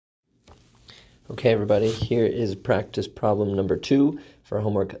Okay, everybody, here is practice problem number 2 for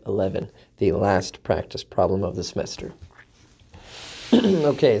homework 11, the last practice problem of the semester.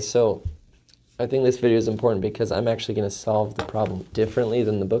 Okay, so I think this video is important because I'm actually going to solve the problem differently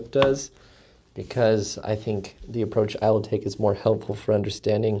than the book does, because I think the approach I will take is more helpful for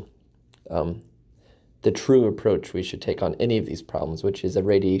understanding the true approach we should take on any of these problems, which is a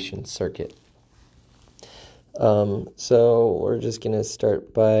radiation circuit. So we're just going to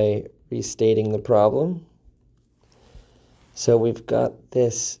start by restating the problem. So we've got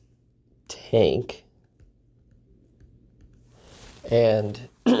this tank, and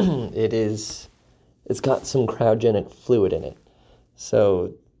it's got some cryogenic fluid in it.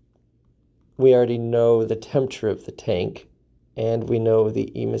 So we already know the temperature of the tank, and we know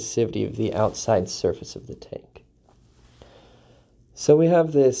the emissivity of the outside surface of the tank. So we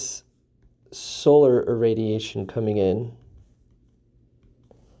have this solar irradiation coming in.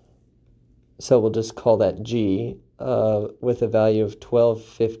 So we'll just call that G, with a value of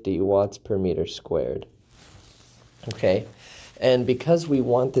 1250 watts per meter squared. Okay, and because we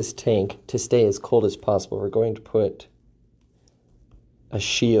want this tank to stay as cold as possible, we're going to put a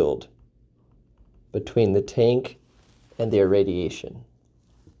shield between the tank and the irradiation.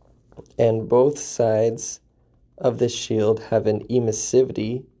 And both sides of this shield have an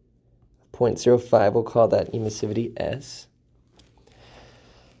emissivity of 0.05. We'll call that emissivity S.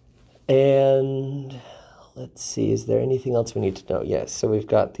 And let's see, is there anything else we need to know? Yes, so we've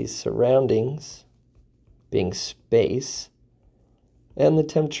got these surroundings being space, and the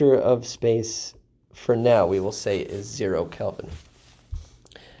temperature of space for now we will say is 0 Kelvin.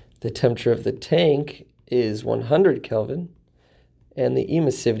 The temperature of the tank is 100 Kelvin, and the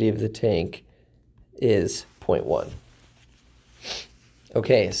emissivity of the tank is 0.1.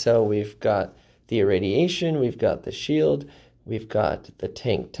 Okay, so we've got the irradiation, we've got the shield, we've got the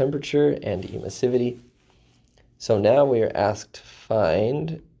tank temperature and emissivity. So now we are asked to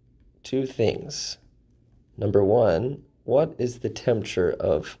find two things. Number one, what is the temperature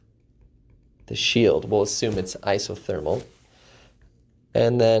of the shield? We'll assume it's isothermal.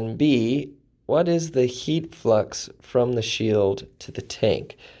 And then B, what is the heat flux from the shield to the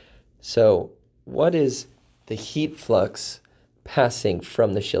tank? So what is the heat flux passing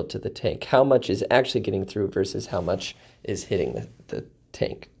from the shield to the tank? How much is actually getting through versus how much is hitting the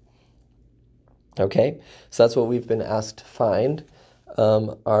tank? Okay, so that's what we've been asked to find.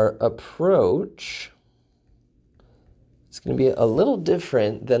 Our approach is going to be a little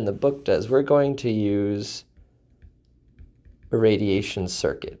different than the book does. We're going to use a radiation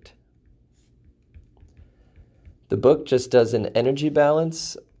circuit. The book just does an energy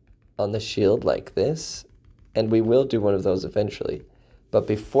balance on the shield like this, and we will do one of those eventually. But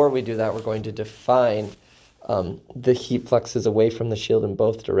before we do that, we're going to define the heat fluxes away from the shield in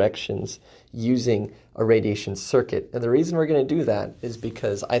both directions using a radiation circuit. And the reason we're going to do that is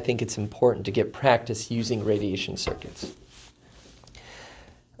because I think it's important to get practice using radiation circuits.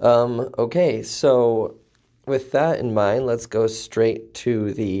 Okay, so with that in mind, let's go straight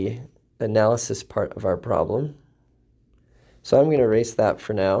to the analysis part of our problem. So I'm going to erase that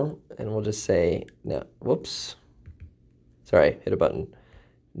for now, and we'll just say, no, whoops, sorry, hit a button.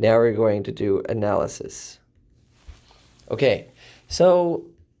 Now we're going to do analysis. Okay, so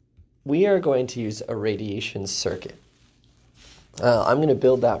we are going to use a radiation circuit. I'm going to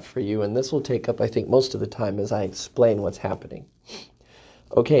build that for you, and this will take up, I think, most of the time as I explain what's happening.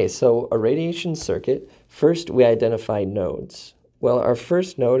 Okay, so a radiation circuit, first we identify nodes. Well, our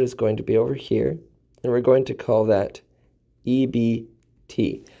first node is going to be over here, and we're going to call that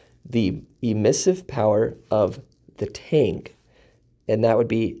EBT, the emissive power of the tank. And that would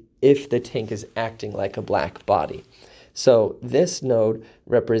be if the tank is acting like a black body. So this node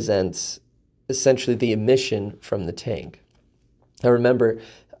represents essentially the emission from the tank. Now remember,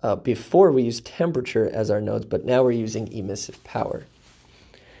 before we used temperature as our nodes, but now we're using emissive power.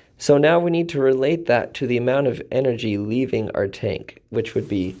 So now we need to relate that to the amount of energy leaving our tank, which would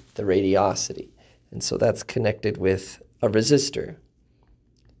be the radiosity. And so that's connected with a resistor.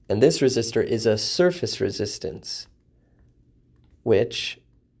 And this resistor is a surface resistance, which,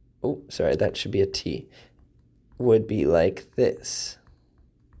 oh, sorry, that should be a T, would be like this.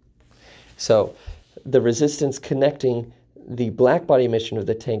 So the resistance connecting the black body emission of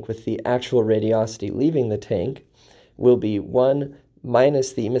the tank with the actual radiosity leaving the tank will be 1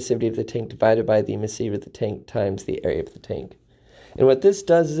 minus the emissivity of the tank divided by the emissivity of the tank times the area of the tank. And what this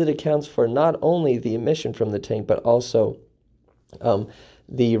does is it accounts for not only the emission from the tank, but also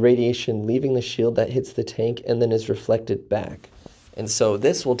the radiation leaving the shield that hits the tank and then is reflected back. And so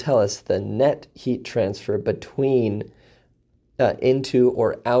this will tell us the net heat transfer between into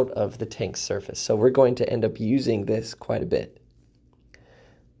or out of the tank's surface. So we're going to end up using this quite a bit.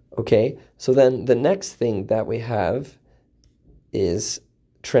 Okay, so then the next thing that we have is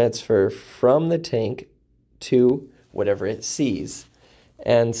transfer from the tank to whatever it sees.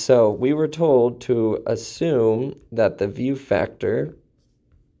 And so we were told to assume that the view factor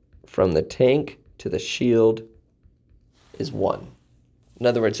from the tank to the shield is 1. In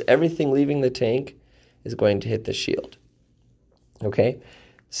other words, everything leaving the tank is going to hit the shield. Okay,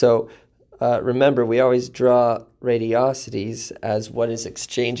 so remember, we always draw radiosities as what is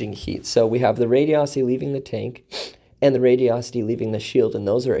exchanging heat. So we have the radiosity leaving the tank and the radiosity leaving the shield, and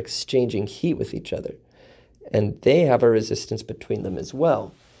those are exchanging heat with each other. And they have a resistance between them as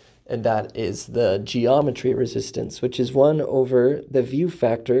well. And that is the geometry resistance, which is 1 over the view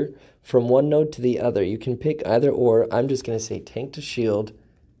factor from one node to the other. You can pick either or. I'm just going to say tank to shield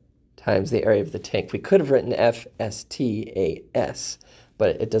times the area of the tank. We could have written FSTAS,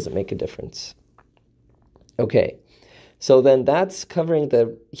 but it doesn't make a difference. Okay, so then that's covering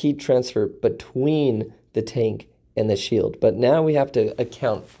the heat transfer between the tank and the shield. But now we have to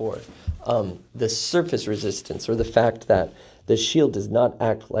account for the surface resistance, or the fact that the shield does not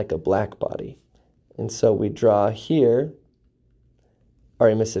act like a black body. And so we draw here our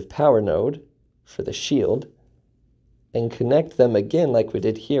emissive power node for the shield and connect them again like we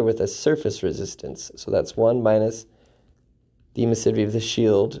did here with a surface resistance. So that's 1 minus the emissivity of the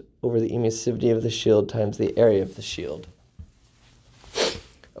shield over the emissivity of the shield times the area of the shield.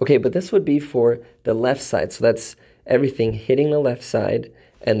 Okay, but this would be for the left side. So that's everything hitting the left side,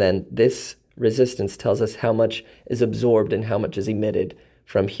 and then this resistance tells us how much is absorbed and how much is emitted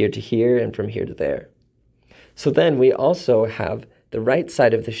from here to here and from here to there. So then we also have the right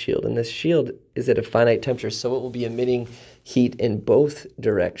side of the shield, and this shield is at a finite temperature, so it will be emitting heat in both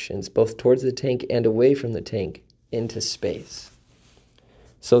directions, both towards the tank and away from the tank into space.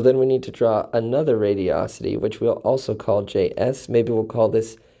 So then we need to draw another radiosity, which we'll also call JS. Maybe we'll call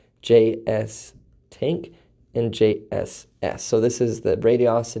this JS tank and JSS. So this is the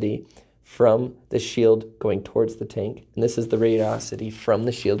radiosity from the shield going towards the tank, and this is the radiosity from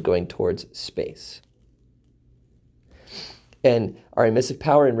the shield going towards space. And our emissive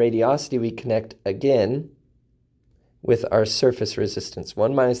power and radiosity we connect again with our surface resistance.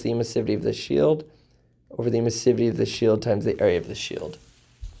 1 minus the emissivity of the shield over the emissivity of the shield times the area of the shield.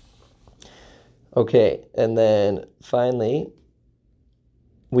 Okay, and then finally,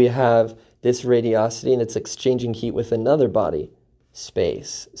 we have this radiosity, and it's exchanging heat with another body,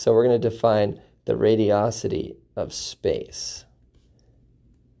 space. So we're going to define the radiosity of space.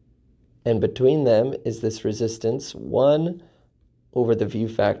 And between them is this resistance, 1 over the view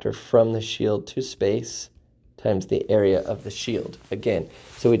factor from the shield to space times the area of the shield. Again,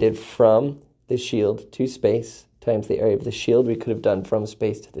 so we did from the shield to space times the area of the shield. We could have done from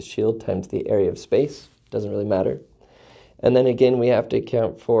space to the shield times the area of space. Doesn't really matter. And then again, we have to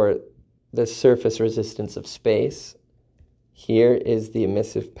account for the surface resistance of space. Here is the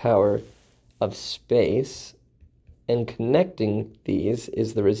emissive power of space. And connecting these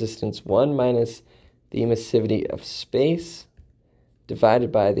is the resistance 1 minus the emissivity of space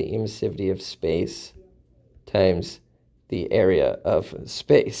divided by the emissivity of space times the area of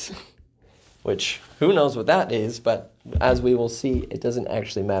space. Which, who knows what that is, but as we will see, it doesn't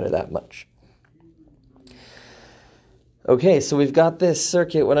actually matter that much. Okay, so we've got this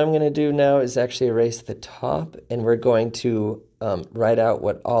circuit. What I'm going to do now is actually erase the top, and we're going to write out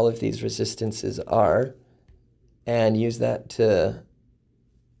what all of these resistances are and use that to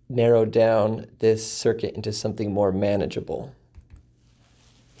narrow down this circuit into something more manageable.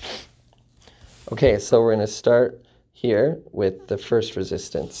 Okay, so we're going to start here with the first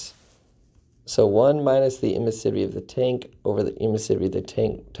resistance. So 1 minus the emissivity of the tank over the emissivity of the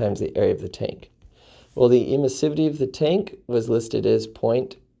tank times the area of the tank. Well, the emissivity of the tank was listed as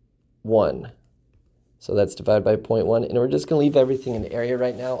 0.1. So that's divided by 0.1. And we're just going to leave everything in area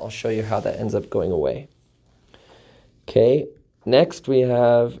right now. I'll show you how that ends up going away. Okay, next we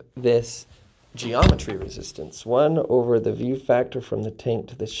have this geometry resistance. 1 over the view factor from the tank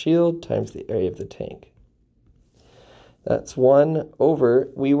to the shield times the area of the tank. That's 1 over,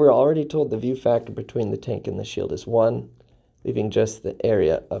 we were already told the view factor between the tank and the shield is 1, leaving just the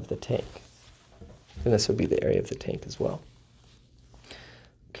area of the tank. And this would be the area of the tank as well.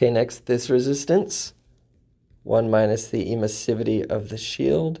 Okay, next, this resistance, 1 minus the emissivity of the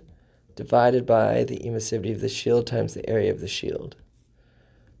shield divided by the emissivity of the shield times the area of the shield.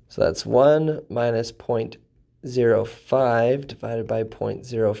 So that's 1 minus 0.05 divided by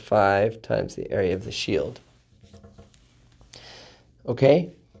 0.05 times the area of the shield.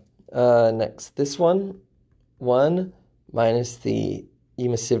 Okay, next, this one, 1 minus the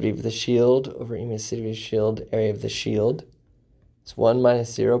emissivity of the shield over emissivity of shield, area of the shield. It's 1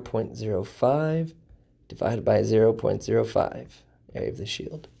 minus 0.05 divided by 0.05, area of the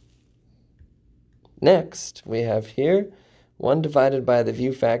shield. Next, we have here 1 divided by the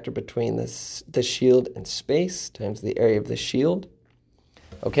view factor between the shield and space times the area of the shield.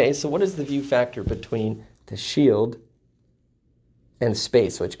 Okay, so what is the view factor between the shield and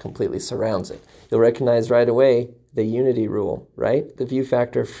space, which completely surrounds it? You'll recognize right away the unity rule, right? The view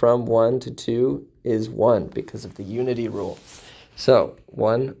factor from 1 to 2 is 1 because of the unity rule. So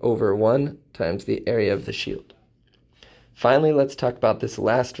 1 over 1 times the area of the shield. Finally, let's talk about this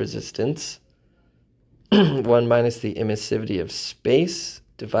last resistance. 1 minus the emissivity of space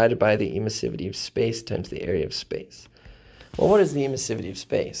divided by the emissivity of space times the area of space. Well, what is the emissivity of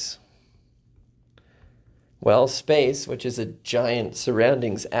space? Well, space, which is a giant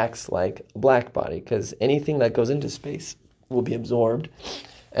surroundings, acts like a black body because anything that goes into space will be absorbed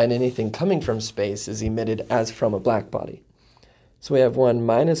and anything coming from space is emitted as from a black body. So we have 1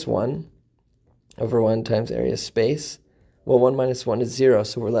 minus 1 over 1 times area of space. Well, 1 minus 1 is 0,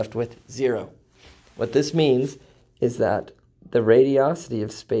 so we're left with 0. What this means is that the radiosity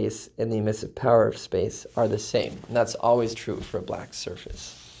of space and the emissive power of space are the same. And that's always true for a black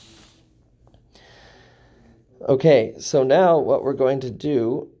surface. Okay, so now what we're going to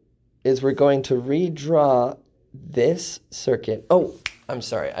do is we're going to redraw this circuit. Oh, I'm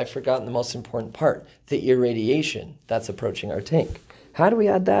sorry, I've forgotten the most important part, the irradiation that's approaching our tank. How do we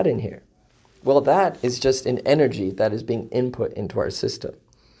add that in here? Well, that is just an energy that is being input into our system.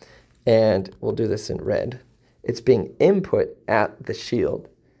 And we'll do this in red. It's being input at the shield.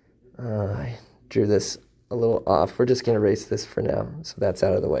 I drew this a little off. We're just going to erase this for now, so that's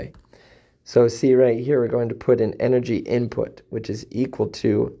out of the way. So see right here, we're going to put an energy input, which is equal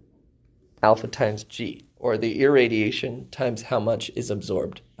to alpha times G, or the irradiation times how much is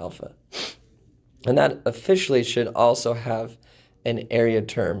absorbed, alpha. And that officially should also have an area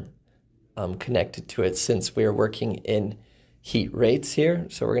term connected to it since we're working in heat rates here.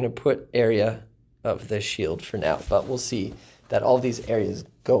 So we're going to put area of the shield for now, but we'll see that all these areas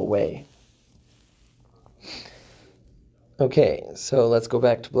go away. Okay, so let's go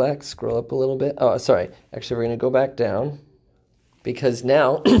back to black, scroll up a little bit. Oh, sorry, actually we're going to go back down because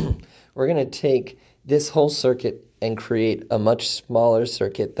now we're going to take this whole circuit and create a much smaller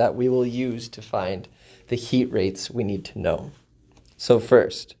circuit that we will use to find the heat rates we need to know. So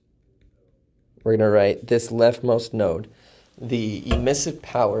first, we're going to write this leftmost node, the emissive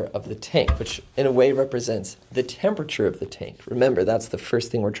power of the tank, which in a way represents the temperature of the tank. Remember, that's the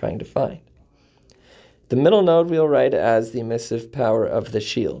first thing we're trying to find. The middle node we'll write as the emissive power of the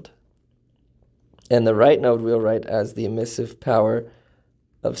shield. And the right node we'll write as the emissive power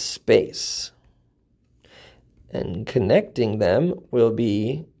of space. And connecting them will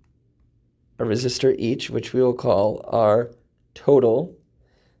be a resistor each, which we will call our total.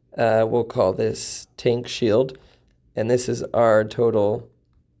 We'll call this tank shield. And this is our total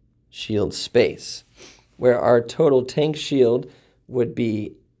shield space, where our total tank shield would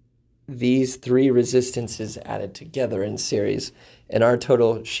be these three resistances added together in series, and our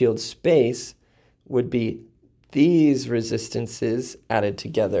total shield space would be these resistances added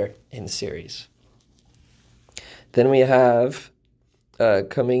together in series. Then we have,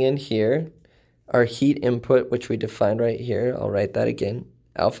 coming in here, our heat input, which we defined right here. I'll write that again,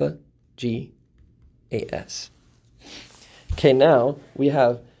 alpha G AS. Okay, now we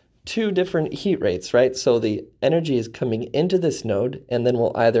have two different heat rates, right? So the energy is coming into this node and then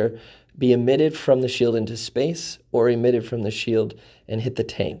will either be emitted from the shield into space or emitted from the shield and hit the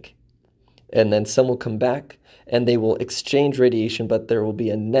tank. And then some will come back and they will exchange radiation, but there will be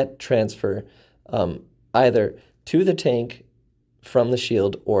a net transfer either to the tank from the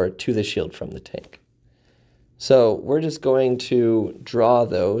shield or to the shield from the tank. So we're just going to draw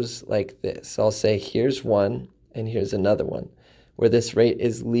those like this. I'll say here's one and here's another one, where this rate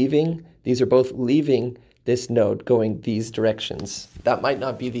is leaving. These are both leaving this node going these directions. That might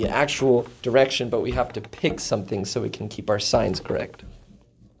not be the actual direction, but we have to pick something so we can keep our signs correct.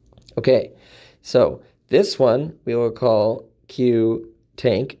 Okay, so this one we will call Q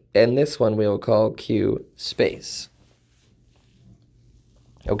tank, and this one we will call Q space.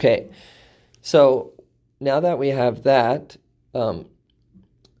 Okay, so now that we have that,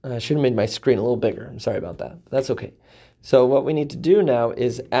 I should have made my screen a little bigger. I'm sorry about that. That's okay. So what we need to do now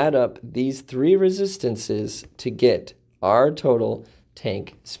is add up these three resistances to get our total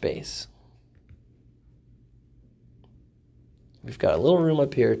tank space. We've got a little room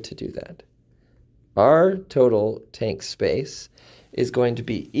up here to do that. Our total tank space is going to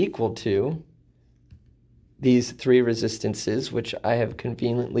be equal to these three resistances, which I have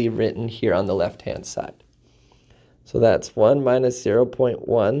conveniently written here on the left-hand side. So that's 1 minus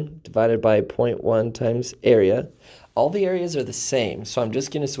 0.1 divided by 0.1 times area. All the areas are the same, so I'm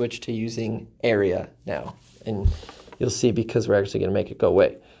just going to switch to using area now. And you'll see because we're actually going to make it go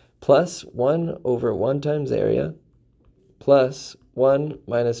away. Plus 1 over 1 times area plus 1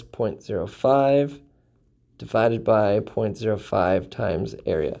 minus 0.05 divided by 0.05 times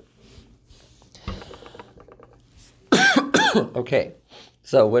area. Okay,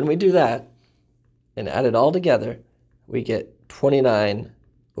 so when we do that and add it all together, we get 29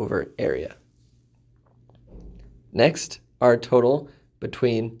 over area. Next, our total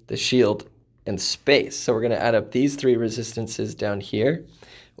between the shield and space. So we're going to add up these three resistances down here,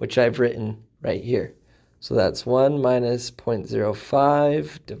 which I've written right here. So that's 1 minus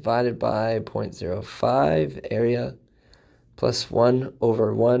 0.05 divided by 0.05 area plus 1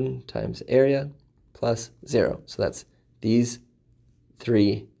 over 1 times area plus 0. So that's these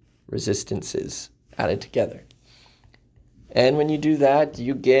three resistances added together. And when you do that,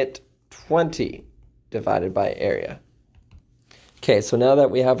 you get 20 divided by area. Okay, so now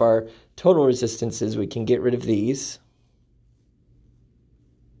that we have our total resistances, we can get rid of these.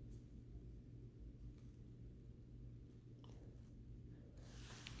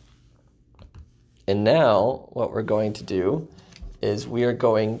 And now what we're going to do is we are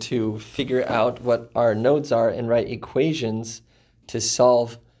going to figure out what our nodes are and write equations to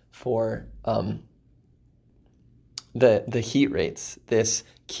solve for the heat rates, this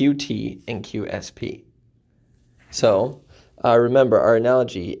QT and QSP. So remember, our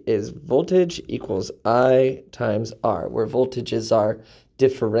analogy is voltage equals I times R, where voltage is our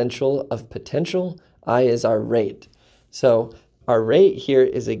differential of potential, I is our rate. So our rate here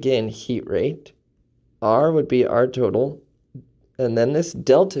is, again, heat rate. R would be our total. And then this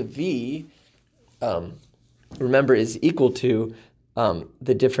delta V, remember, is equal to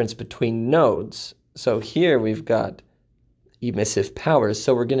the difference between nodes. So here we've got emissive powers.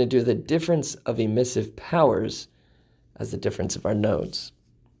 So we're going to do the difference of emissive powers as the difference of our nodes.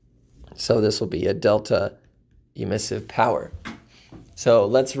 So this will be a delta emissive power. So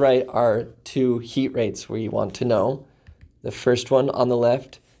let's write our two heat rates we want to know. The first one on the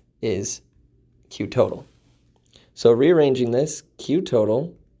left is Q total. So rearranging this, Q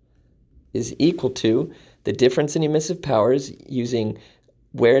total is equal to the difference in emissive powers using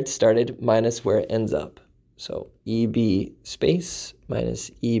where it started minus where it ends up. So EB space minus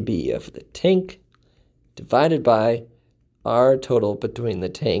EB of the tank divided by R total between the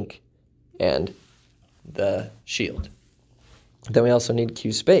tank and the shield. Then we also need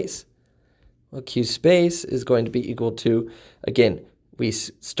Q space. Well, Q space is going to be equal to, again, we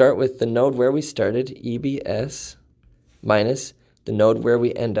start with the node where we started, EBS, minus the node where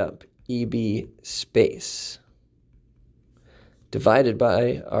we end up, EB space, divided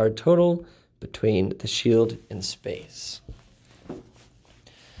by our total between the shield and space.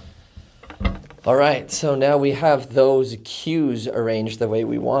 All right, so now we have those Q's arranged the way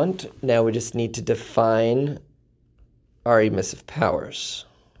we want. Now we just need to define our emissive powers.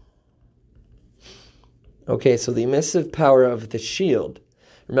 Okay, so the emissive power of the shield.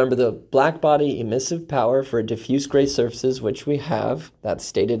 Remember, the black body emissive power for diffuse gray surfaces, which we have, that's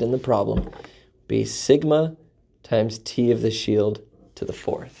stated in the problem, be sigma times T of the shield to the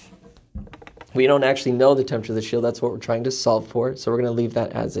fourth. We don't actually know the temperature of the shield. That's what we're trying to solve for, so we're going to leave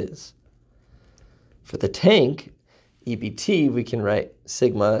that as is. For the tank, EBT, we can write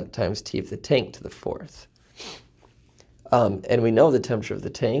sigma times T of the tank to the fourth. And we know the temperature of the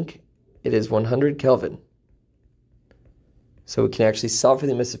tank. It is 100 Kelvin. So we can actually solve for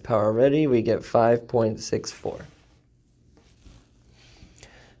the emissive power already. We get 5.64.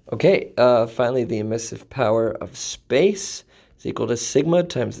 Okay, finally, the emissive power of space is equal to sigma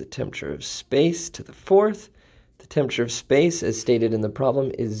times the temperature of space to the fourth. The temperature of space, as stated in the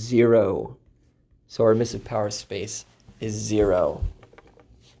problem, is 0. So our emissive power of space is 0.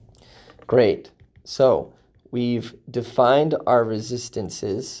 Great. So we've defined our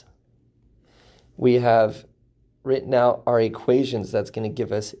resistances. We have written out our equations that's going to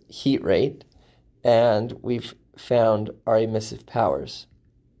give us heat rate, and we've found our emissive powers.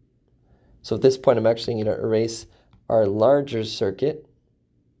 So at this point, I'm actually going to erase our larger circuit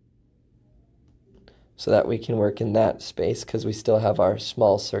so that we can work in that space, because we still have our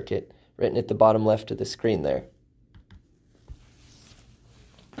small circuit written at the bottom left of the screen there.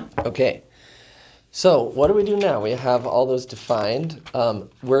 Okay, so what do we do now? We have all those defined.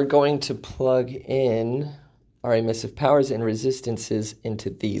 We're going to plug in our emissive powers and resistances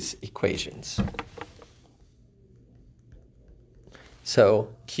into these equations. So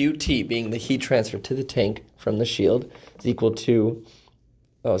QT, being the heat transfer to the tank from the shield, is equal to,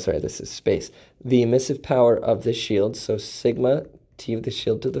 oh, sorry, this is space, the emissive power of the shield, so sigma T of the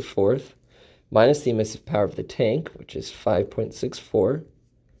shield to the fourth, minus the emissive power of the tank, which is 5.64,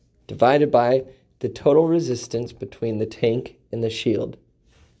 divided by the total resistance between the tank and the shield,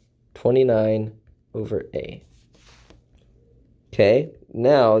 29 over A. Okay,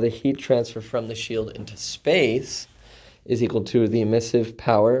 now the heat transfer from the shield into space is equal to the emissive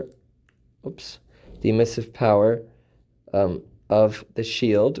power, of the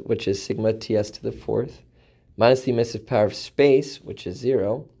shield, which is sigma Ts to the fourth, minus the emissive power of space, which is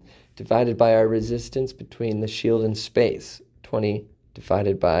 0, divided by our resistance between the shield and space, 20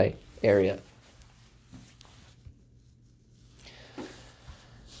 divided by area.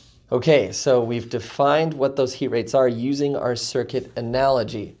 Okay, so we've defined what those heat rates are using our circuit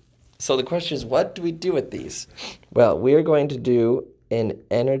analogy. So the question is, what do we do with these? Well, we are going to do an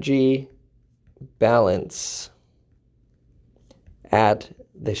energy balance at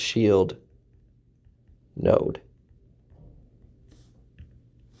the shield node.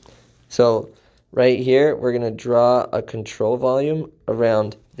 So right here, we're going to draw a control volume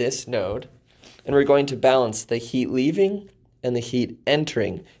around this node, and we're going to balance the heat leaving and the heat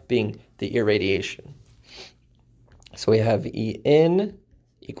entering, being the irradiation. So we have E in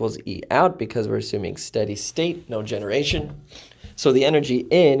equals E out because we're assuming steady state, no generation. So the energy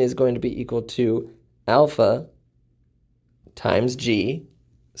in is going to be equal to alpha times G.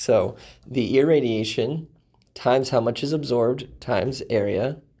 So the irradiation times how much is absorbed times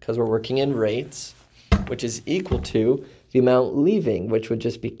area, because we're working in rates, which is equal to the amount leaving, which would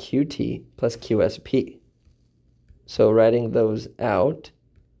just be QT plus QSP. So writing those out,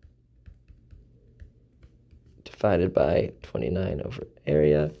 divided by 29 over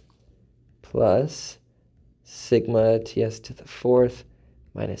area, plus sigma Ts to the fourth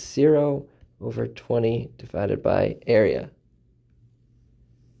minus 0 over 20 divided by area.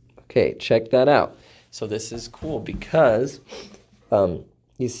 Okay, check that out. So this is cool because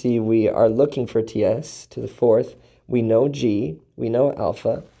you see we are looking for Ts to the fourth. We know G, we know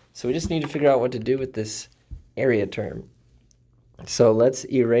alpha, so we just need to figure out what to do with this area term. So let's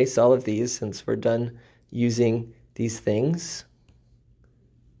erase all of these since we're done using these things.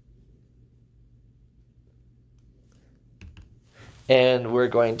 And we're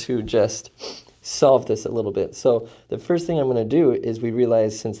going to just solve this a little bit. So the first thing I'm going to do is we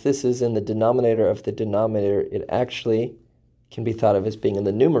realize since this is in the denominator of the denominator, it actually can be thought of as being in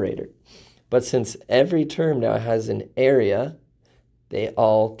the numerator. But since every term now has an area, they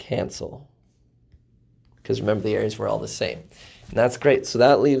all cancel. Because remember, the areas were all the same. And that's great. So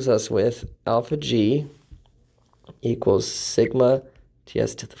that leaves us with alpha G equals sigma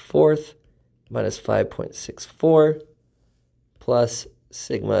Ts to the fourth minus 5.64 plus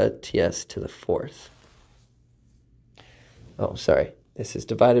sigma Ts to the fourth. Oh, sorry. This is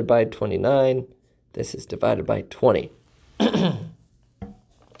divided by 29. This is divided by 20.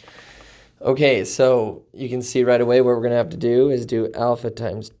 Okay, so you can see right away what we're going to have to do is do alpha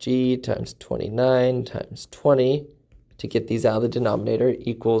times G times 29 times 20 to get these out of the denominator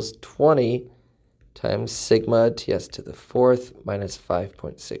equals 20 times sigma Ts to the fourth minus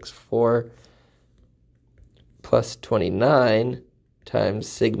 5.64 plus 29 times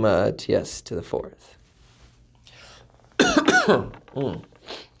sigma Ts to the fourth. All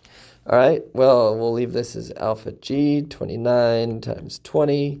right, well, we'll leave this as alpha G, 29 times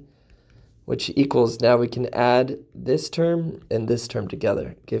 20, which equals, now we can add this term and this term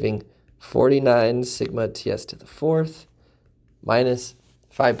together, giving 49 sigma Ts to the fourth minus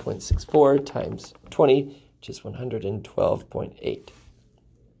 5.64 times 20, which is 112.8.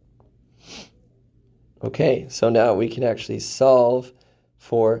 Okay, so now we can actually solve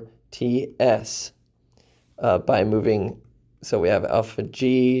for Ts by moving, so we have alpha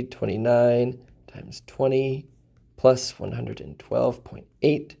G 29 times 20 plus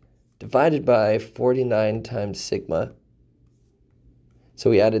 112.8 divided by 49 times sigma.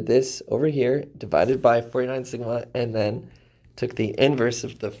 So we added this over here, divided by 49 sigma, and then took the inverse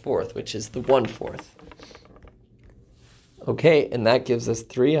of the fourth, which is the 1/4. Okay, and that gives us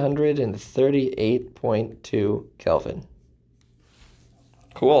 338.2 Kelvin.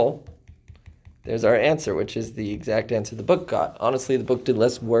 Cool. There's our answer, which is the exact answer the book got. Honestly, the book did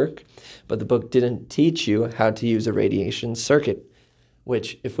less work, but the book didn't teach you how to use a radiation circuit,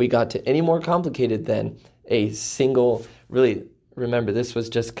 which if we got to any more complicated than a single, really, remember this was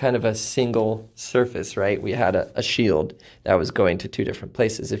just kind of a single surface, right? We had a shield that was going to two different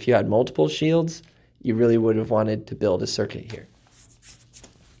places. If you had multiple shields, you really would have wanted to build a circuit here.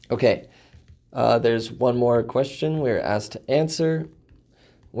 Okay, There's one more question we're asked to answer,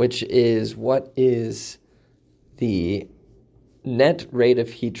 which is what is the net rate of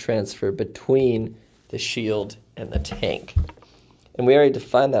heat transfer between the shield and the tank? And we already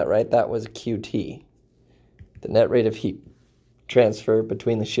defined that, right? That was QT. The net rate of heat transfer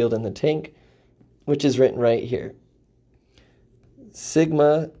between the shield and the tank, which is written right here.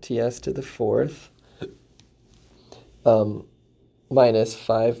 Sigma Ts to the fourth minus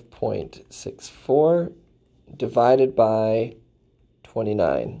 5.64 divided by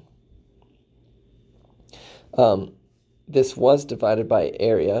 29. This was divided by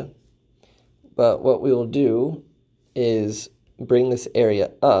area, but what we will do is bring this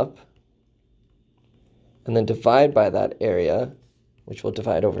area up and then divide by that area, which we'll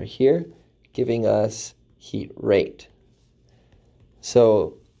divide over here, giving us heat rate.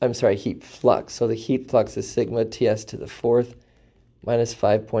 So, I'm sorry, heat flux. So the heat flux is sigma Ts to the fourth minus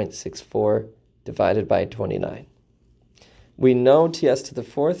 5.64 divided by 29. We know Ts to the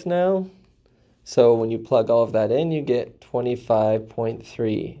fourth now, so when you plug all of that in, you get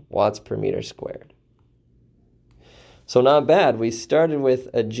 25.3 watts per meter squared. So not bad. We started with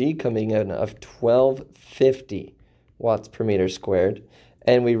a G coming in of 1250 watts per meter squared,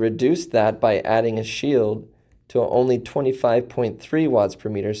 and we reduced that by adding a shield to only 25.3 watts per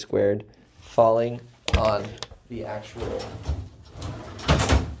meter squared, falling on the actual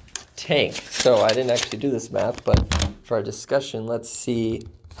tank. So I didn't actually do this math, but for our discussion, let's see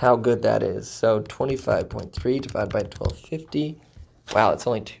how good that is. So 25.3 divided by 1250. Wow, it's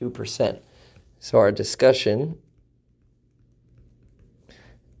only 2%. So our discussion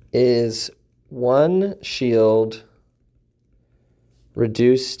is one shield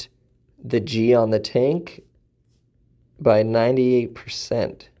reduced the G on the tank by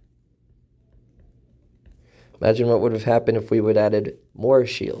 98%. Imagine what would have happened if we would have added more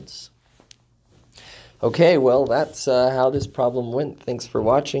shields. Okay, well, that's how this problem went. Thanks for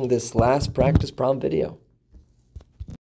watching this last practice problem video.